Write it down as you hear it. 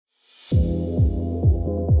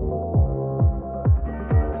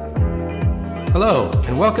Hello,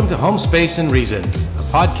 and welcome to Home Space and Reason, a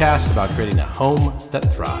podcast about creating a home that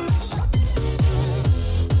thrives.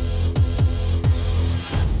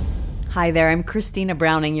 Hi there, I'm Christina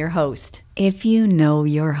Browning, your host. If you know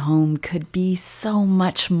your home could be so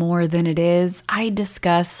much more than it is, I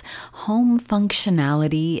discuss home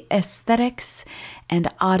functionality, aesthetics, and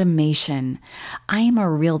automation. I am a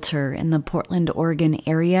realtor in the Portland, Oregon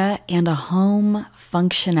area and a home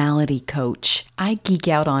functionality coach. I geek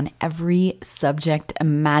out on every subject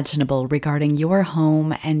imaginable regarding your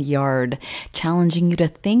home and yard, challenging you to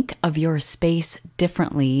think of your space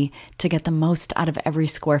differently to get the most out of every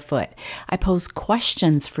square foot. I pose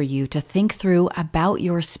questions for you to think through about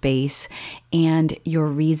your space and your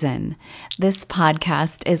reason. This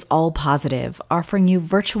podcast is all positive, offering you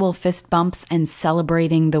virtual fist bumps and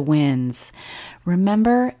celebrating the wins.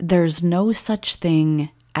 Remember, there's no such thing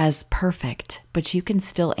as perfect, but you can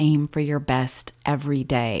still aim for your best every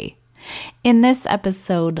day. In this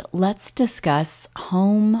episode, let's discuss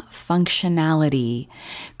home functionality,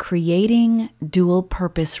 creating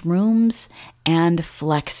dual-purpose rooms and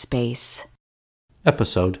flex space.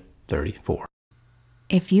 Episode 34.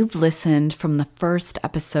 If you've listened from the first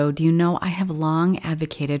episode, you know I have long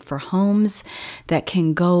advocated for homes that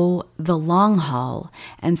can go the long haul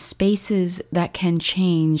and spaces that can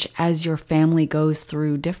change as your family goes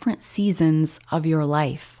through different seasons of your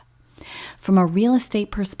life. From a real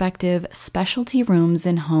estate perspective, specialty rooms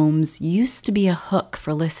in homes used to be a hook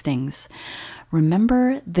for listings.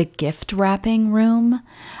 Remember the gift wrapping room?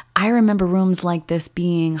 I remember rooms like this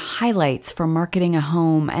being highlights for marketing a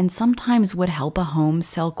home and sometimes would help a home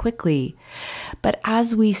sell quickly. But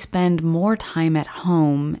as we spend more time at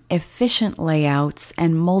home, efficient layouts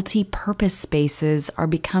and multi-purpose spaces are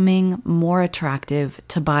becoming more attractive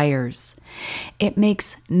to buyers. It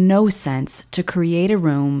makes no sense to create a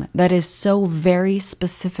room that is so very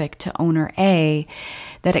specific to owner A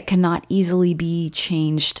that it cannot easily be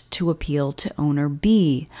changed to appeal to owner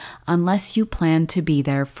B, unless you plan to be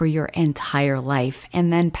there for your entire life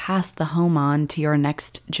and then pass the home on to your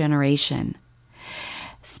next generation.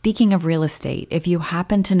 Speaking of real estate, if you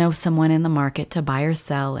happen to know someone in the market to buy or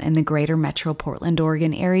sell in the greater metro Portland,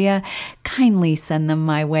 Oregon area, kindly send them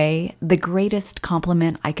my way. The greatest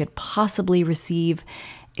compliment I could possibly receive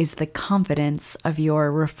is the confidence of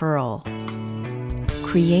your referral.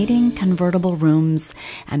 Creating convertible rooms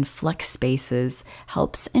and flex spaces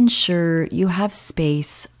helps ensure you have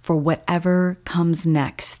space for whatever comes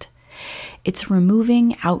next. It's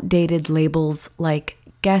removing outdated labels like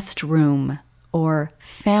guest room or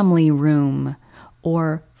family room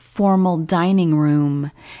or formal dining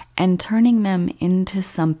room and turning them into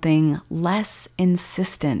something less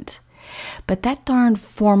insistent. But that darn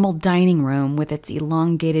formal dining room with its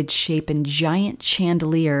elongated shape and giant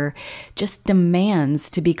chandelier just demands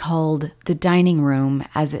to be called the dining room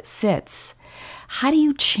as it sits. How do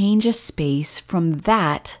you change a space from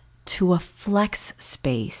that to a flex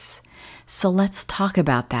space? So let's talk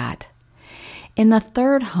about that. In the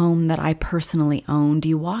third home that I personally owned,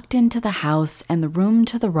 you walked into the house and the room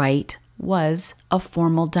to the right was a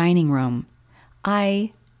formal dining room.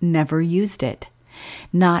 I never used it.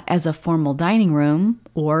 Not as a formal dining room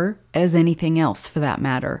or as anything else for that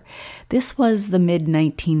matter. This was the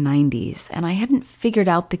mid-1990s, and I hadn't figured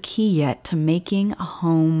out the key yet to making a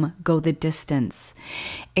home go the distance.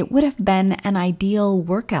 It would have been an ideal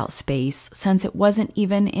workout space since it wasn't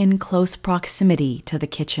even in close proximity to the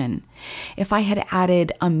kitchen. If I had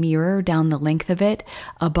added a mirror down the length of it,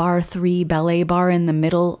 a bar 3 ballet bar in the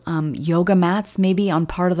middle, yoga mats maybe on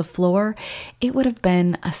part of the floor, it would have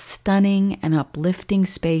been a stunning and uplifting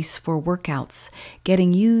space for workouts,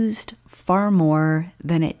 getting used far more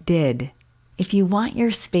than it did. If you want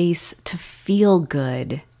your space to feel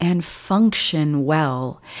good and function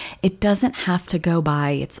well, it doesn't have to go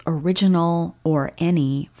by its original or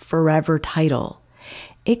any forever title.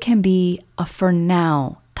 It can be a for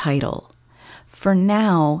now title. For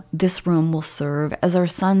now, this room will serve as our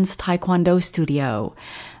son's taekwondo studio,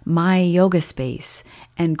 my yoga space,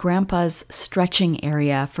 and Grandpa's stretching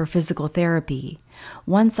area for physical therapy.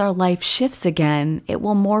 Once our life shifts again, it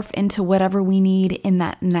will morph into whatever we need in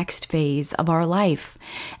that next phase of our life.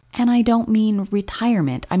 And I don't mean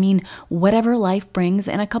retirement. I mean whatever life brings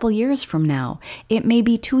in a couple years from now. It may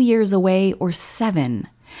be 2 years away or 7.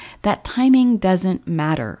 That timing doesn't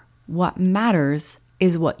matter. What matters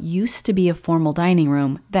is what used to be a formal dining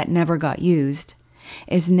room that never got used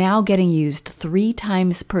is now getting used 3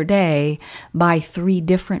 times per day by 3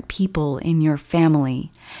 different people in your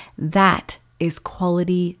family. That is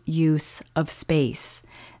quality use of space.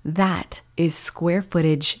 That is square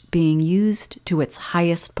footage being used to its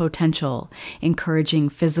highest potential, encouraging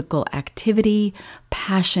physical activity,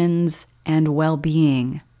 passions, and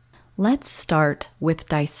well-being. Let's start with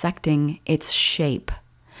dissecting its shape.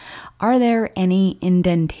 Are there any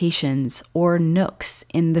indentations or nooks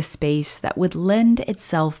in the space that would lend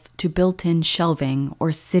itself to built-in shelving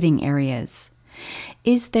or sitting areas?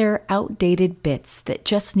 Is there outdated bits that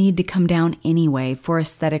just need to come down anyway for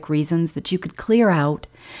aesthetic reasons that you could clear out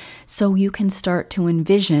so you can start to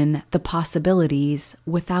envision the possibilities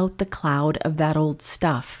without the cloud of that old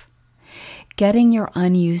stuff? Getting your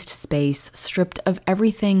unused space stripped of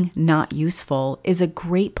everything not useful is a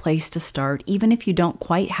great place to start, even if you don't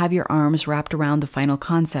quite have your arms wrapped around the final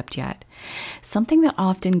concept yet. Something that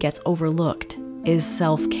often gets overlooked is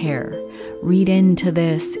self-care. Read into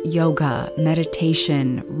this yoga,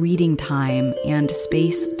 meditation, reading time, and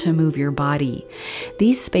space to move your body.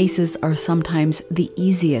 These spaces are sometimes the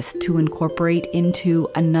easiest to incorporate into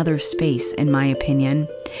another space, in my opinion.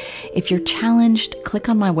 If you're challenged, click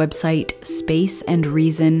on my website,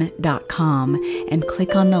 spaceandreason.com, and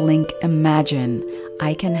click on the link Imagine.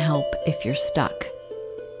 I can help if you're stuck.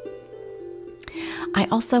 I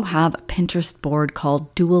also have a Pinterest board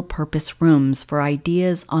called Dual Purpose Rooms for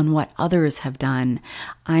ideas on what others have done.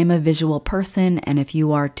 I'm a visual person, and if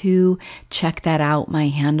you are too, check that out. My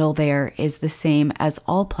handle there is the same as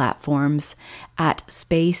all platforms, at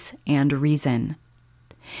Space and Reason.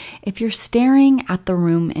 If you're staring at the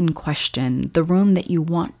room in question, the room that you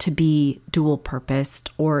want to be dual-purposed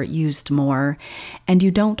or used more, and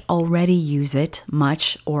you don't already use it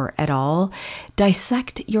much or at all,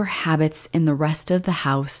 dissect your habits in the rest of the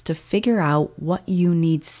house to figure out what you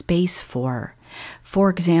need space for. For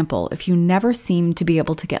example, if you never seem to be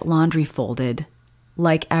able to get laundry folded,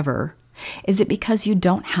 like ever, is it because you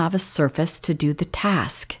don't have a surface to do the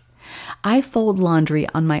task? I fold laundry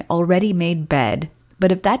on my already made bed.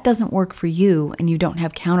 But if that doesn't work for you and you don't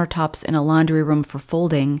have countertops in a laundry room for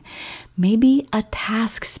folding, maybe a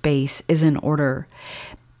task space is in order.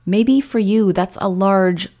 Maybe for you, that's a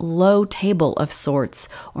large, low table of sorts,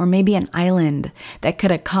 or maybe an island that could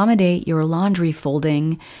accommodate your laundry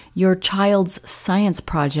folding, your child's science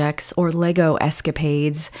projects or Lego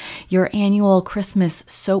escapades, your annual Christmas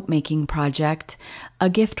soap making project, a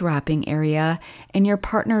gift wrapping area, and your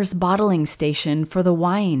partner's bottling station for the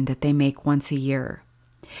wine that they make once a year.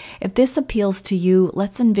 If this appeals to you,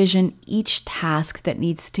 let's envision each task that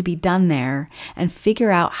needs to be done there and figure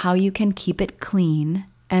out how you can keep it clean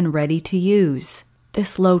and ready to use.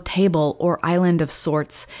 This low table or island of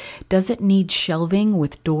sorts, does it need shelving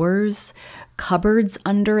with doors, cupboards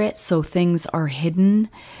under it so things are hidden?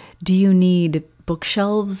 Do you need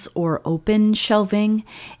bookshelves or open shelving?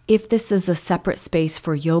 If this is a separate space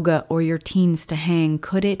for yoga or your teens to hang,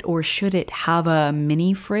 could it or should it have a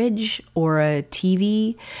mini fridge or a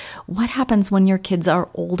TV? What happens when your kids are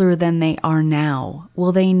older than they are now?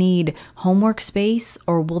 Will they need homework space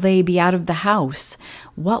or will they be out of the house?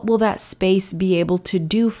 What will that space be able to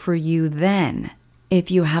do for you then? If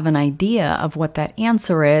you have an idea of what that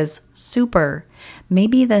answer is, super.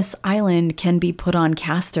 Maybe this island can be put on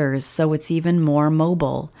casters so it's even more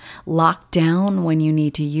mobile. Locked down when you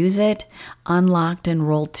need to use it, unlocked and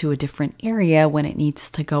rolled to a different area when it needs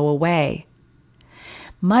to go away.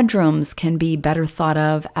 Mudrooms can be better thought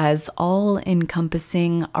of as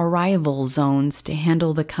all-encompassing arrival zones to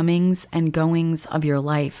handle the comings and goings of your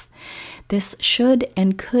life. This should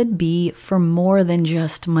and could be for more than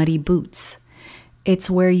just muddy boots.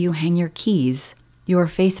 It's where you hang your keys, your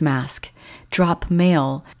face mask, drop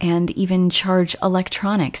mail, and even charge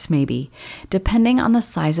electronics maybe. Depending on the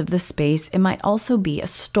size of the space, it might also be a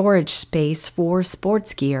storage space for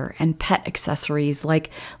sports gear and pet accessories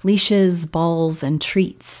like leashes, balls, and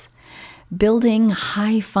treats. Building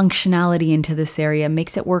high functionality into this area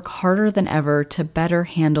makes it work harder than ever to better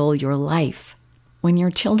handle your life. When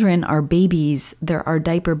your children are babies, there are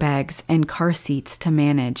diaper bags and car seats to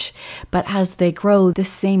manage. But as they grow,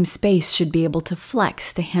 this same space should be able to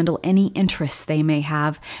flex to handle any interests they may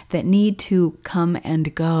have that need to come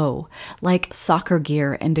and go, like soccer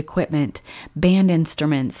gear and equipment, band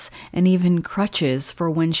instruments, and even crutches for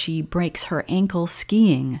when she breaks her ankle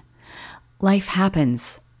skiing. Life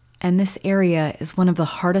happens. And this area is one of the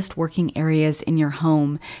hardest working areas in your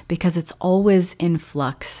home because it's always in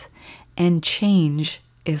flux. And change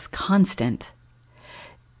is constant.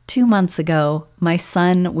 2 months ago, my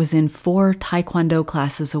son was in 4 Taekwondo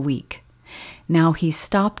classes a week. Now he's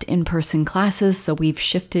stopped in-person classes, so we've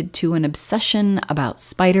shifted to an obsession about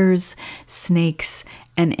spiders, snakes,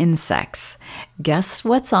 and insects. Guess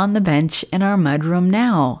what's on the bench in our mudroom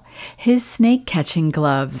now? His snake-catching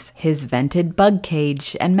gloves, his vented bug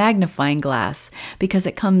cage and magnifying glass, because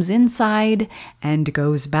it comes inside and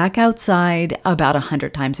goes back outside about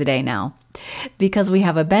 100 times a day now. Because we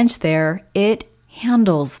have a bench there, it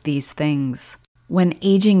handles these things. When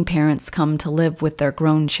aging parents come to live with their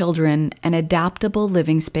grown children, an adaptable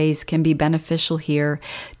living space can be beneficial here,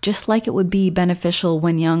 just like it would be beneficial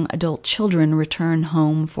when young adult children return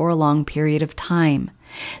home for a long period of time.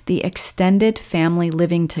 The extended family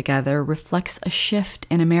living together reflects a shift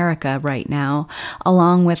in America right now,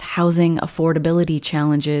 along with housing affordability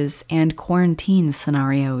challenges and quarantine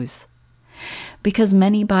scenarios. Because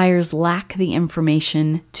many buyers lack the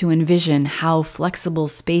information to envision how flexible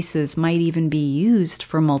spaces might even be used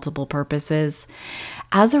for multiple purposes,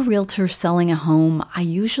 as a realtor selling a home, I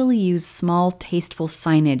usually use small, tasteful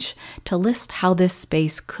signage to list how this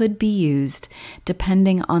space could be used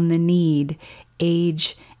depending on the need,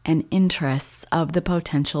 age, and interests of the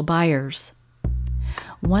potential buyers.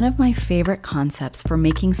 One of my favorite concepts for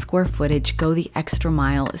making square footage go the extra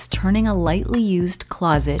mile is turning a lightly used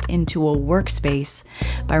closet into a workspace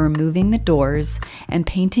by removing the doors and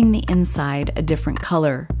painting the inside a different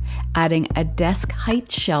color, adding a desk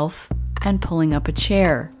height shelf, and pulling up a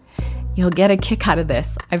chair. You'll get a kick out of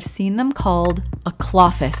this. I've seen them called a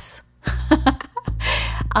cloffice,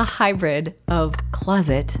 a hybrid of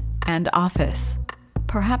closet and office.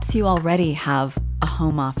 Perhaps you already have a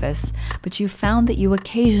home office, but you found that you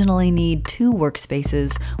occasionally need two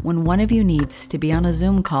workspaces when one of you needs to be on a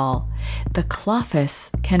Zoom call. The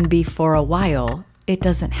cloffice can be for a while. It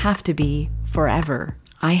doesn't have to be forever.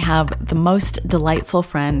 I have the most delightful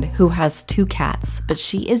friend who has 2 cats, but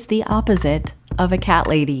she is the opposite of a cat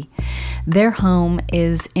lady. Their home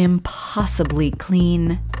is impossibly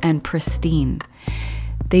clean and pristine.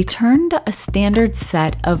 They turned a standard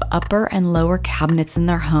set of upper and lower cabinets in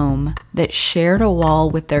their home that shared a wall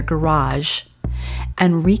with their garage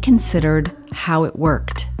and reconsidered how it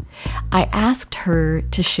worked. I asked her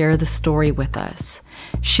to share the story with us.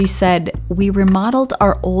 She said, "We remodeled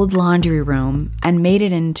our old laundry room and made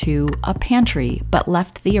it into a pantry, but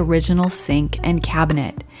left the original sink and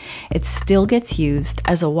cabinet. It still gets used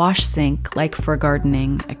as a wash sink, like for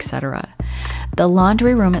gardening, etc. The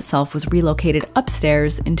laundry room itself was relocated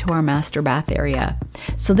upstairs into our master bath area.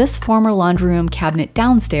 So this former laundry room cabinet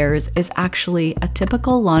downstairs is actually a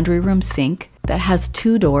typical laundry room sink that has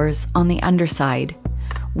 2 doors on the underside.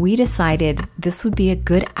 We decided this would be a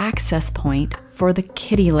good access point for the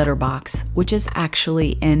kitty litter box, which is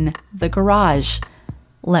actually in the garage."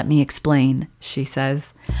 "Let me explain," she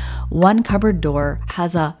says. "One cupboard door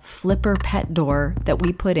has a flipper pet door that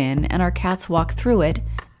we put in, and our cats walk through it,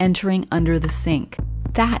 entering under the sink.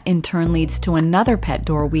 That in turn leads to another pet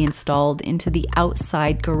door we installed into the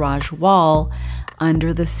outside garage wall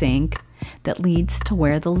under the sink that leads to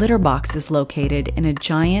where the litter box is located in a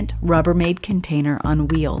giant Rubbermaid container on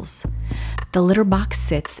wheels. The litter box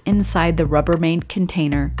sits inside the Rubbermaid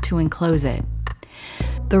container to enclose it.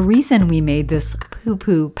 The reason we made this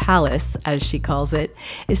poo-poo palace, as she calls it,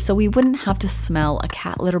 is so we wouldn't have to smell a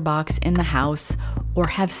cat litter box in the house or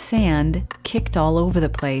have sand kicked all over the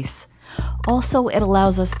place. Also, it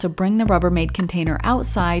allows us to bring the Rubbermaid container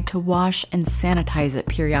outside to wash and sanitize it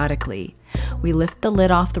periodically. We lift the lid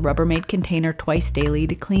off the Rubbermaid container twice daily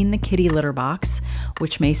to clean the kitty litter box,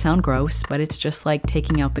 which may sound gross, but it's just like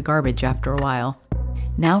taking out the garbage after a while.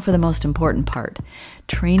 Now for the most important part,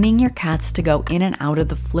 training your cats to go in and out of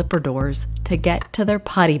the flipper doors to get to their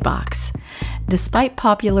potty box. Despite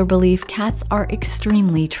popular belief, cats are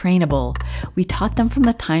extremely trainable. We taught them from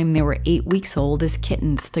the time they were 8 weeks old as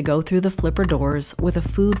kittens to go through the flipper doors with a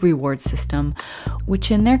food reward system,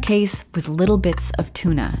 which in their case was little bits of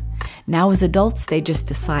tuna. Now as adults, they just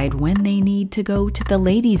decide when they need to go to the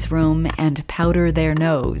ladies' room and powder their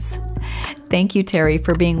nose. Thank you, Terry,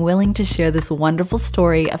 for being willing to share this wonderful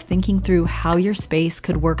story of thinking through how your space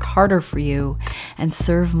could work harder for you and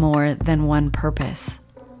serve more than one purpose.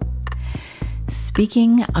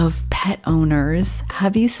 Speaking of pet owners,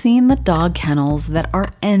 have you seen the dog kennels that are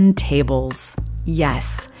end tables?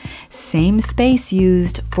 Yes, same space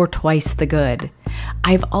used for twice the good.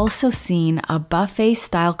 I've also seen a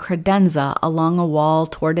buffet-style credenza along a wall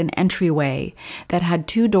toward an entryway that had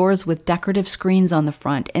 2 doors with decorative screens on the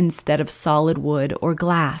front instead of solid wood or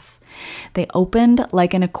glass. They opened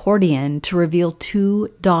like an accordion to reveal 2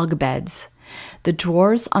 dog beds. The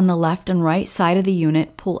drawers on the left and right side of the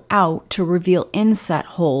unit pull out to reveal inset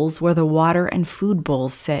holes where the water and food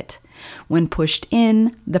bowls sit. When pushed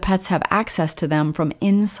in, the pets have access to them from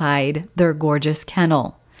inside their gorgeous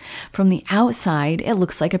kennel. From the outside, it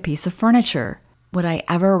looks like a piece of furniture. Would I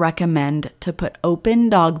ever recommend to put open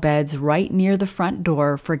dog beds right near the front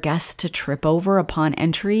door for guests to trip over upon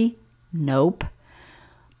entry? Nope.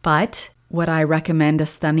 But would I recommend a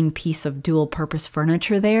stunning piece of dual-purpose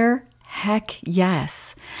furniture there? Heck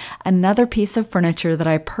yes. Another piece of furniture that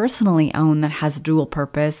I personally own that has dual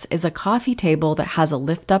purpose is a coffee table that has a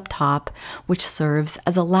lift up top, which serves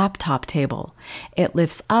as a laptop table. It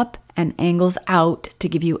lifts up and angles out to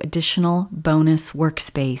give you additional bonus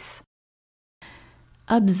workspace.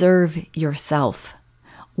 Observe yourself.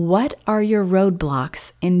 What are your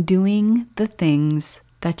roadblocks in doing the things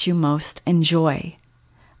that you most enjoy?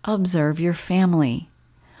 Observe your family.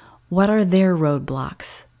 What are their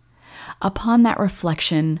roadblocks? Upon that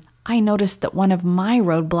reflection, I noticed that one of my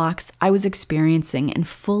roadblocks I was experiencing in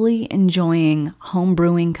fully enjoying home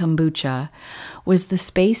brewing kombucha was the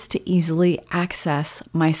space to easily access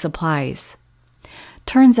my supplies.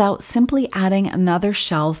 Turns out simply adding another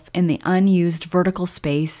shelf in the unused vertical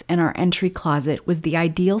space in our entry closet was the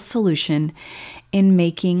ideal solution in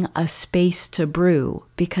making a space to brew,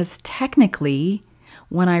 because technically,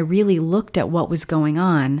 when I really looked at what was going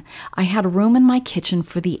on, I had room in my kitchen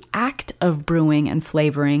for the act of brewing and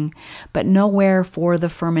flavoring, but nowhere for the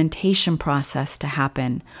fermentation process to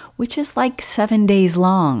happen, which is like 7 days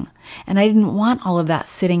long, and I didn't want all of that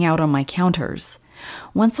sitting out on my counters.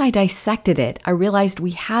 Once I dissected it, I realized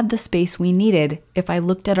we had the space we needed if I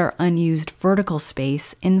looked at our unused vertical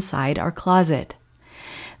space inside our closet.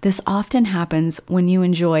 This often happens when you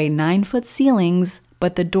enjoy 9-foot ceilings,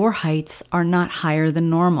 but the door heights are not higher than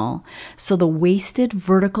normal, so the wasted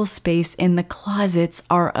vertical space in the closets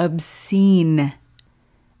are obscene.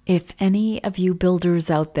 If any of you builders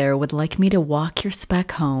out there would like me to walk your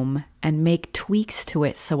spec home and make tweaks to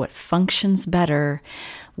it so it functions better,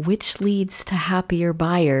 which leads to happier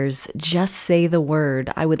buyers, just say the word.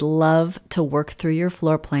 I would love to work through your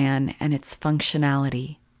floor plan and its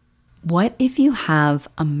functionality. What if you have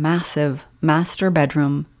a massive master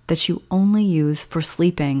bedroom that you only use for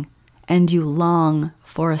sleeping and you long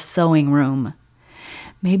for a sewing room?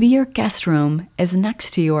 Maybe your guest room is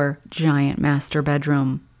next to your giant master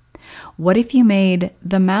bedroom. What if you made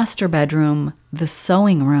the master bedroom the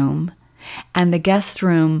sewing room and the guest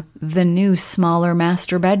room the new smaller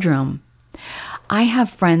master bedroom? I have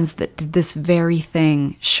friends that did this very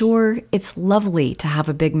thing. Sure, it's lovely to have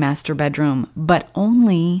a big master bedroom, but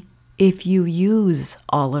only if you use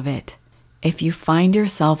all of it. If you find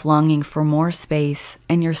yourself longing for more space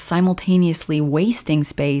and you're simultaneously wasting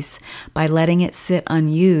space by letting it sit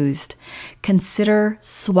unused, consider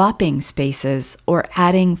swapping spaces or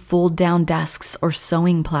adding fold-down desks or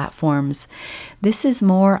sewing platforms. This is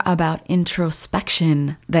more about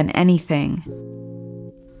introspection than anything.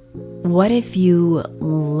 What if you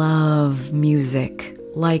love music,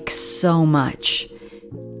 like so much?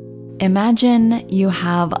 Imagine you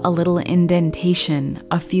have a little indentation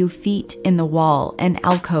a few feet in the wall, an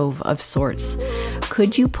alcove of sorts.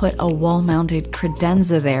 Could you put a wall-mounted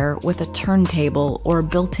credenza there with a turntable or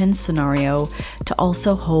built-in scenario to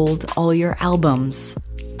also hold all your albums?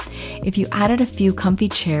 If you added a few comfy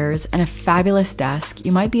chairs and a fabulous desk,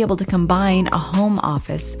 you might be able to combine a home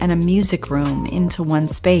office and a music room into one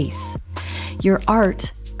space. Your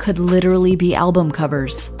art could literally be album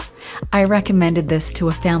covers. I recommended this to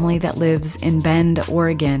a family that lives in Bend,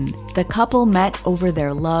 Oregon. The couple met over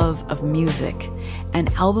their love of music,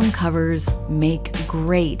 and album covers make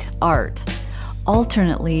great art.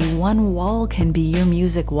 Alternately, one wall can be your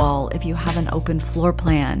music wall if you have an open floor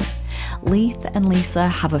plan. Leith and Lisa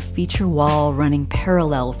have a feature wall running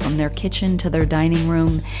parallel from their kitchen to their dining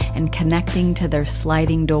room and connecting to their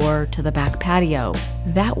sliding door to the back patio.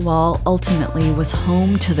 That wall ultimately was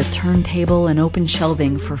home to the turntable and open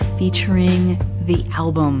shelving for featuring the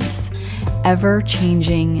albums.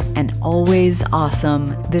 Ever-changing and always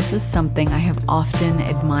awesome, this is something I have often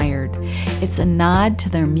admired. It's a nod to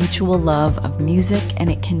their mutual love of music,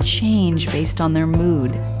 and it can change based on their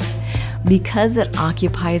mood. Because it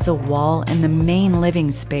occupies a wall in the main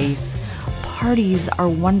living space, parties are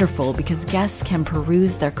wonderful because guests can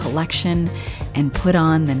peruse their collection and put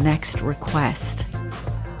on the next request.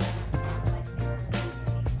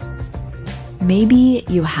 Maybe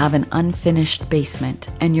you have an unfinished basement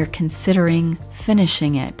and you're considering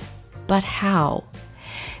finishing it, but how?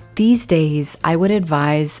 These days, I would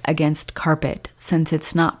advise against carpet since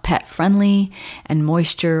it's not pet friendly and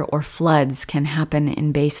moisture or floods can happen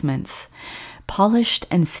in basements. Polished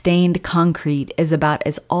and stained concrete is about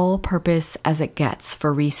as all-purpose as it gets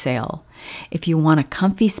for resale. If you want a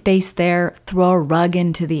comfy space there, throw a rug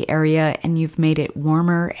into the area and you've made it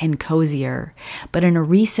warmer and cozier. But in a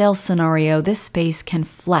resale scenario, this space can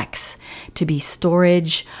flex to be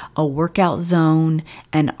storage, a workout zone,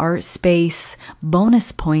 an art space,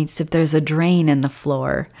 bonus points if there's a drain in the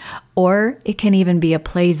floor, or it can even be a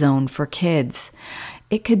play zone for kids.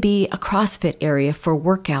 It could be a CrossFit area for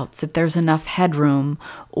workouts if there's enough headroom,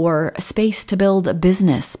 or a space to build a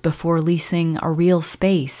business before leasing a real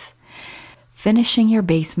space. Finishing your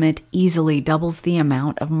basement easily doubles the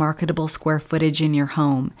amount of marketable square footage in your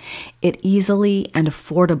home. It easily and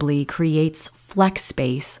affordably creates flex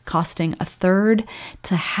space, costing a third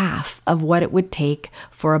to half of what it would take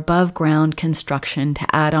for above-ground construction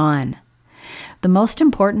to add on. The most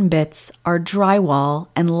important bits are drywall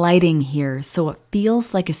and lighting here, so it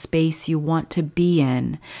feels like a space you want to be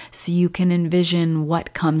in, so you can envision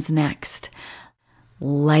what comes next.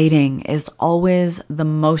 Lighting is always the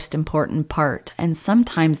most important part, and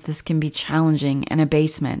sometimes this can be challenging in a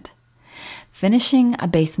basement. Finishing a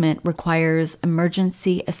basement requires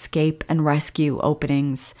emergency escape and rescue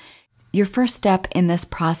openings. Your first step in this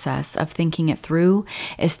process of thinking it through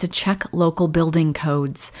is to check local building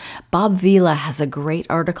codes. Bob Vila has a great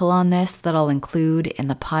article on this that I'll include in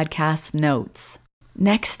the podcast notes.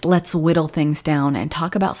 Next, let's whittle things down and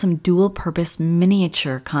talk about some dual-purpose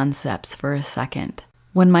miniature concepts for a second.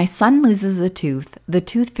 When my son loses a tooth, the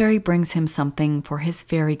tooth fairy brings him something for his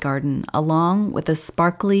fairy garden, along with a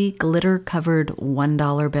sparkly, glitter-covered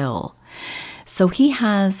 $1 bill. So he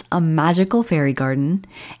has a magical fairy garden,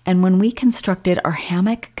 and when we constructed our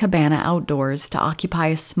hammock cabana outdoors to occupy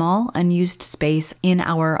a small, unused space in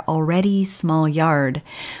our already small yard,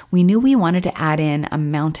 we knew we wanted to add in a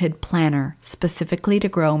mounted planter, specifically to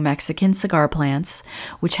grow Mexican cigar plants,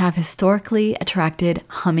 which have historically attracted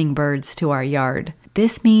hummingbirds to our yard.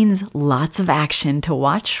 This means lots of action to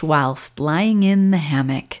watch whilst lying in the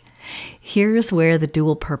hammock. Here's where the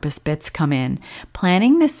dual-purpose bits come in.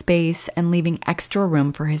 Planning this space and leaving extra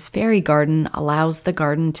room for his fairy garden allows the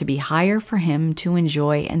garden to be higher for him to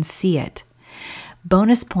enjoy and see it.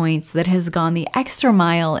 Bonus points that has gone the extra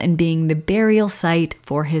mile in being the burial site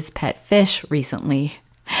for his pet fish recently.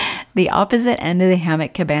 The opposite end of the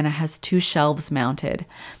hammock cabana has 2 shelves mounted.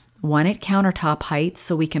 One at countertop height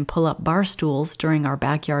so we can pull up bar stools during our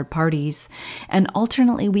backyard parties, and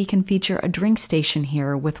alternately we can feature a drink station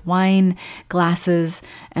here with wine, glasses,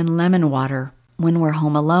 and lemon water. When we're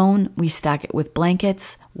home alone, we stack it with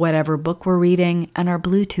blankets, whatever book we're reading, and our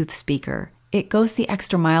Bluetooth speaker. It goes the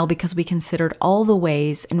extra mile because we considered all the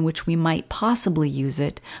ways in which we might possibly use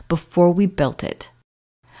it before we built it.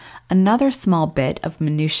 Another small bit of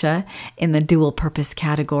minutia in the dual-purpose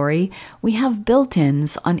category, we have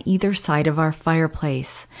built-ins on either side of our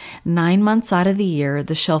fireplace. 9 months out of the year,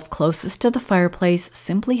 the shelf closest to the fireplace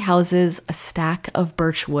simply houses a stack of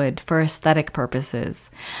birch wood for aesthetic purposes.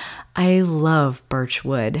 I love birch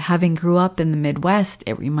wood. Having grew up in the Midwest,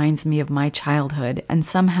 it reminds me of my childhood, and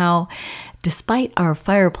somehow, despite our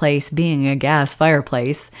fireplace being a gas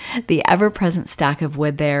fireplace, the ever-present stack of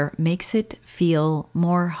wood there makes it feel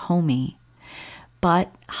more homey.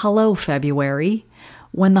 But hello, February.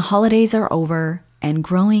 When the holidays are over and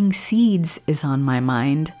growing seeds is on my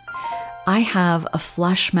mind, I have a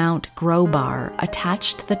flush mount grow bar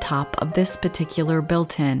attached to the top of this particular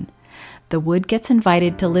built-in. The wood gets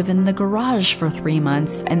invited to live in the garage for 3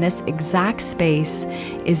 months, and this exact space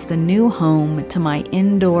is the new home to my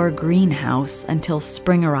indoor greenhouse until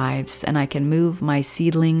spring arrives and I can move my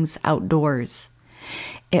seedlings outdoors.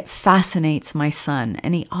 It fascinates my son,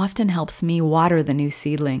 and he often helps me water the new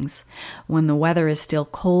seedlings. When the weather is still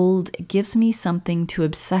cold, it gives me something to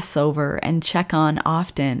obsess over and check on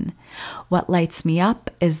often. What lights me up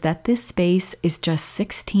is that this space is just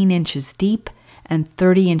 16 inches deep and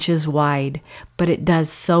 30 inches wide, but it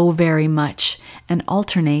does so very much and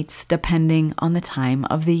alternates depending on the time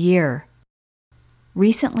of the year.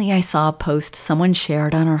 Recently, I saw a post someone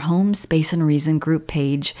shared on our Home Space and Reason group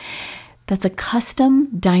page that's a custom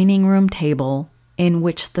dining room table in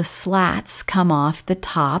which the slats come off the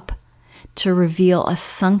top to reveal a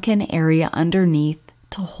sunken area underneath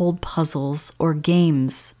to hold puzzles or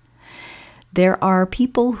games. There are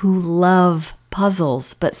people who love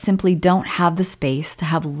puzzles, but simply don't have the space to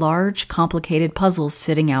have large, complicated puzzles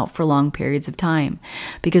sitting out for long periods of time,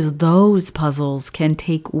 because those puzzles can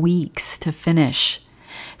take weeks to finish.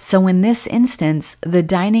 So in this instance, the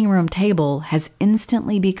dining room table has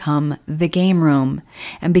instantly become the game room,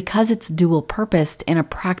 and because it's dual-purposed in a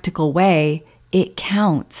practical way, It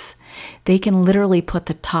counts. They can literally put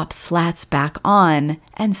the top slats back on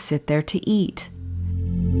and sit there to eat.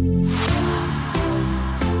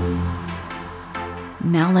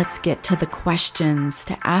 Now let's get to the questions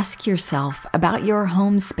to ask yourself about your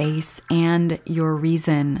home space and your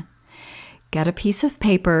reason. Get a piece of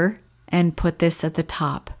paper and put this at the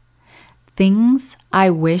top. Things I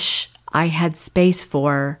wish I had space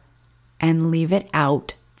for, and leave it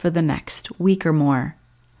out for the next week or more.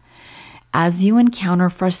 As you encounter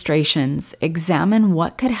frustrations, examine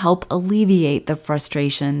what could help alleviate the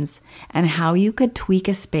frustrations and how you could tweak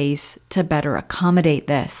a space to better accommodate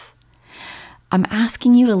this. I'm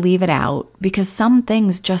asking you to leave it out because some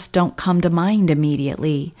things just don't come to mind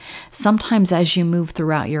immediately. Sometimes as you move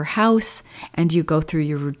throughout your house and you go through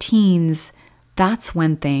your routines, that's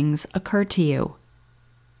when things occur to you.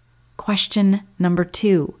 Question number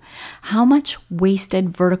 2, how much wasted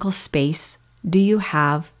vertical space do you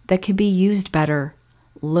have that could be used better?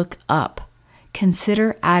 Look up.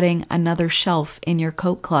 Consider adding another shelf in your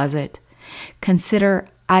coat closet. Consider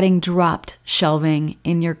adding dropped shelving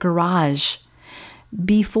in your garage.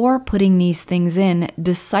 Before putting these things in,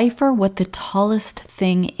 decipher what the tallest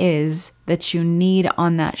thing is that you need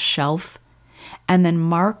on that shelf, and then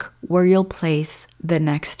mark where you'll place the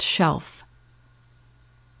next shelf.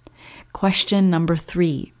 Question number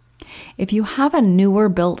 3. If you have a newer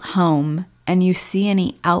built home and you see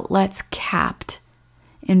any outlets capped,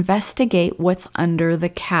 investigate what's under the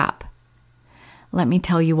cap. Let me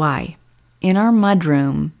tell you why. In our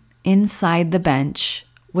mudroom, inside the bench,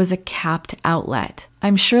 was a capped outlet.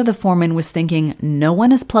 I'm sure the foreman was thinking, no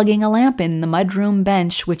one is plugging a lamp in the mudroom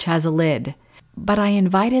bench which has a lid. But I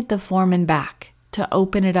invited the foreman back to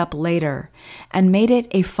open it up later and made it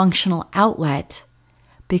a functional outlet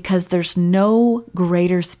because there's no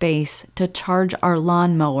greater space to charge our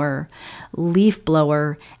lawnmower, leaf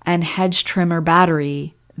blower, and hedge trimmer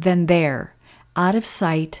battery than there, out of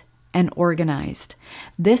sight and organized.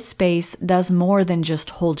 This space does more than just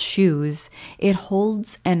hold shoes. It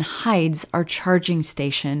holds and hides our charging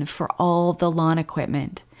station for all the lawn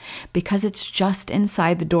equipment. Because it's just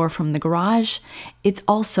inside the door from the garage, it's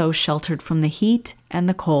also sheltered from the heat and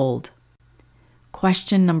the cold.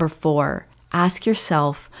 Question number 4. Ask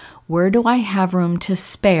yourself, where do I have room to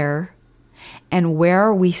spare, and where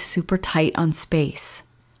are we super tight on space?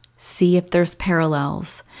 See if there's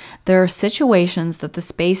parallels. There are situations that the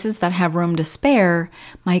spaces that have room to spare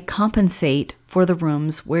might compensate for the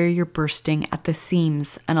rooms where you're bursting at the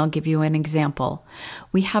seams, and I'll give you an example.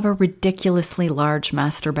 We have a ridiculously large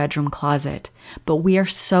master bedroom closet, but we are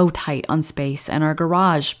so tight on space in our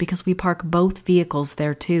garage because we park both vehicles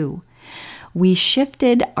there too. We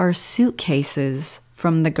shifted our suitcases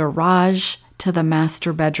from the garage to the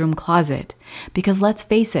master bedroom closet because let's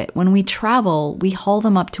face it, when we travel, we haul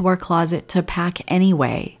them up to our closet to pack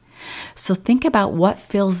anyway. So think about what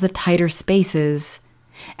fills the tighter spaces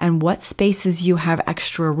and what spaces you have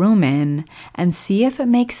extra room in, and see if it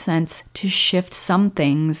makes sense to shift some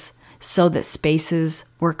things so that spaces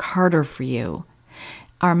work harder for you.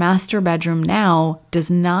 Our master bedroom now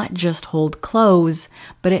does not just hold clothes,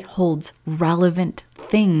 but it holds relevant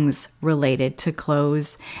things related to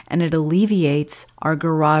clothes, and it alleviates our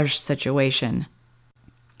garage situation.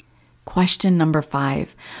 Question number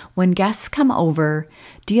 5. When guests come over,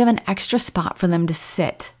 do you have an extra spot for them to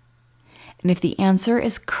sit? And if the answer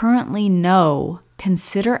is currently no,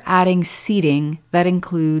 consider adding seating that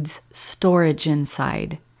includes storage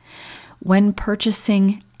inside. When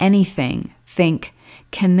purchasing anything, think,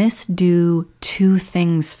 can this do 2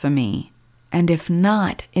 things for me? And if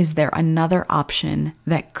not, is there another option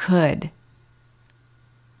that could?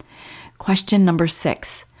 Question number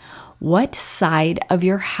 6. What side of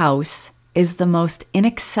your house is the most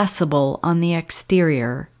inaccessible on the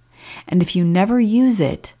exterior? And if you never use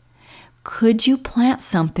it, could you plant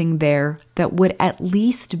something there that would at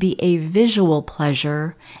least be a visual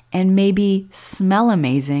pleasure and maybe smell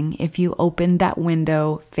amazing if you opened that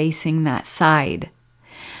window facing that side?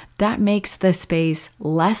 That makes the space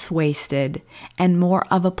less wasted and more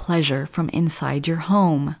of a pleasure from inside your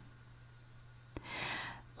home.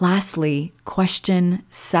 Lastly, question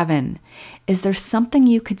 7. Is there something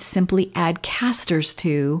you could simply add casters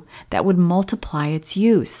to that would multiply its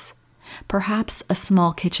use? Perhaps a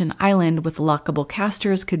small kitchen island with lockable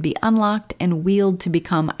casters could be unlocked and wheeled to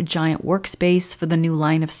become a giant workspace for the new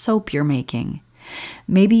line of soap you're making.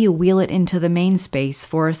 Maybe you wheel it into the main space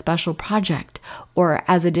for a special project or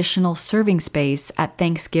as additional serving space at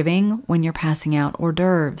Thanksgiving when you're passing out hors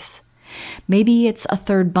d'oeuvres. Maybe it's a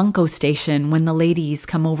third bunko station when the ladies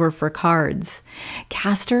come over for cards.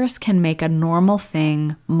 Casters can make a normal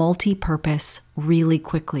thing multi-purpose really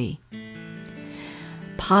quickly.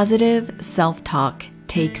 Positive self-talk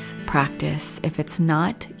takes practice if it's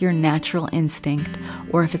not your natural instinct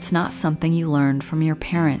or if it's not something you learned from your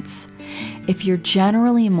parents. If you're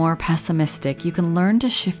generally more pessimistic, you can learn to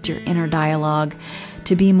shift your inner dialogue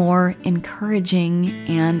to be more encouraging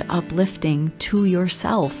and uplifting to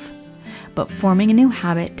yourself. But forming a new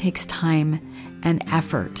habit takes time and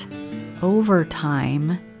effort. Over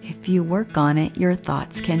time, if you work on it, your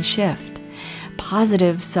thoughts can shift.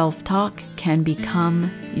 Positive self-talk can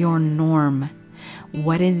become your norm.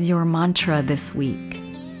 What is your mantra this week?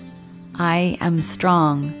 I am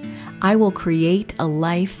strong. I will create a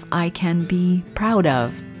life I can be proud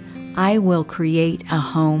of. I will create a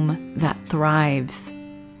home that thrives.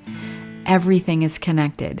 Everything is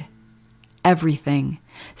connected. Everything.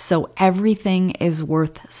 So everything is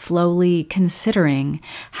worth slowly considering.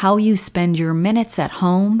 How you spend your minutes at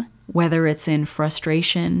home, whether it's in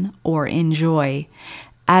frustration or in joy,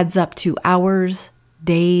 adds up to hours,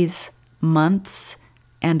 days, months,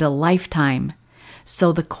 and a lifetime.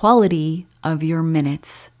 So the quality of your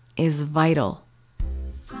minutes is vital.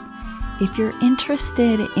 If you're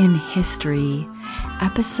interested in history,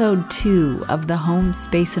 episode 2 of the Home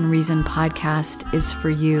Space and Reason podcast is for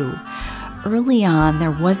you. Early on,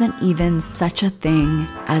 there wasn't even such a thing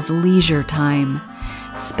as leisure time.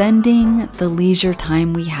 Spending the leisure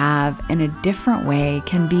time we have in a different way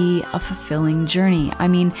can be a fulfilling journey. I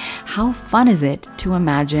mean, how fun is it to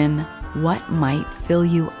imagine what might fill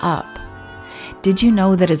you up? Did you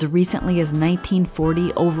know that as recently as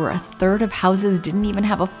 1940, over a third of houses didn't even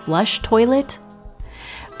have a flush toilet?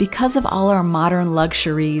 Because of all our modern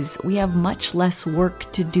luxuries, we have much less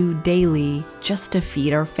work to do daily just to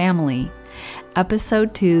feed our family.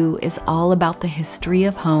 Episode 2 is all about the history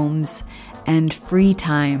of homes and free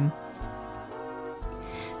time.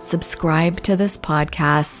 Subscribe to this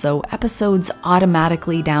podcast so episodes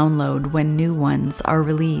automatically download when new ones are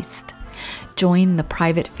released. Join the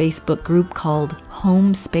private Facebook group called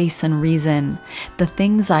Home Space and Reason. The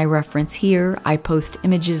things I reference here, I post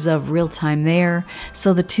images of real time there,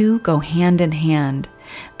 so the two go hand in hand.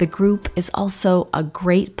 The group is also a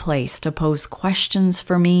great place to pose questions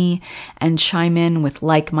for me and chime in with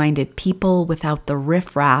like-minded people without the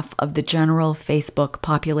riffraff of the general Facebook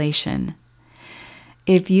population.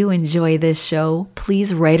 If you enjoy this show,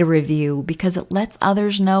 please write a review because it lets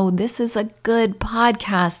others know this is a good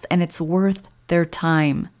podcast and it's worth their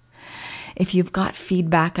time. If you've got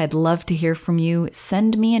feedback, I'd love to hear from you.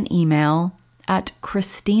 Send me an email at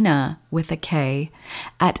Christina with a K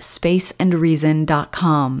at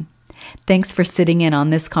spaceandreason.com. Thanks for sitting in on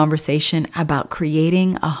this conversation about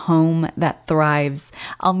creating a home that thrives.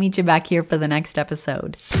 I'll meet you back here for the next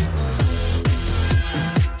episode.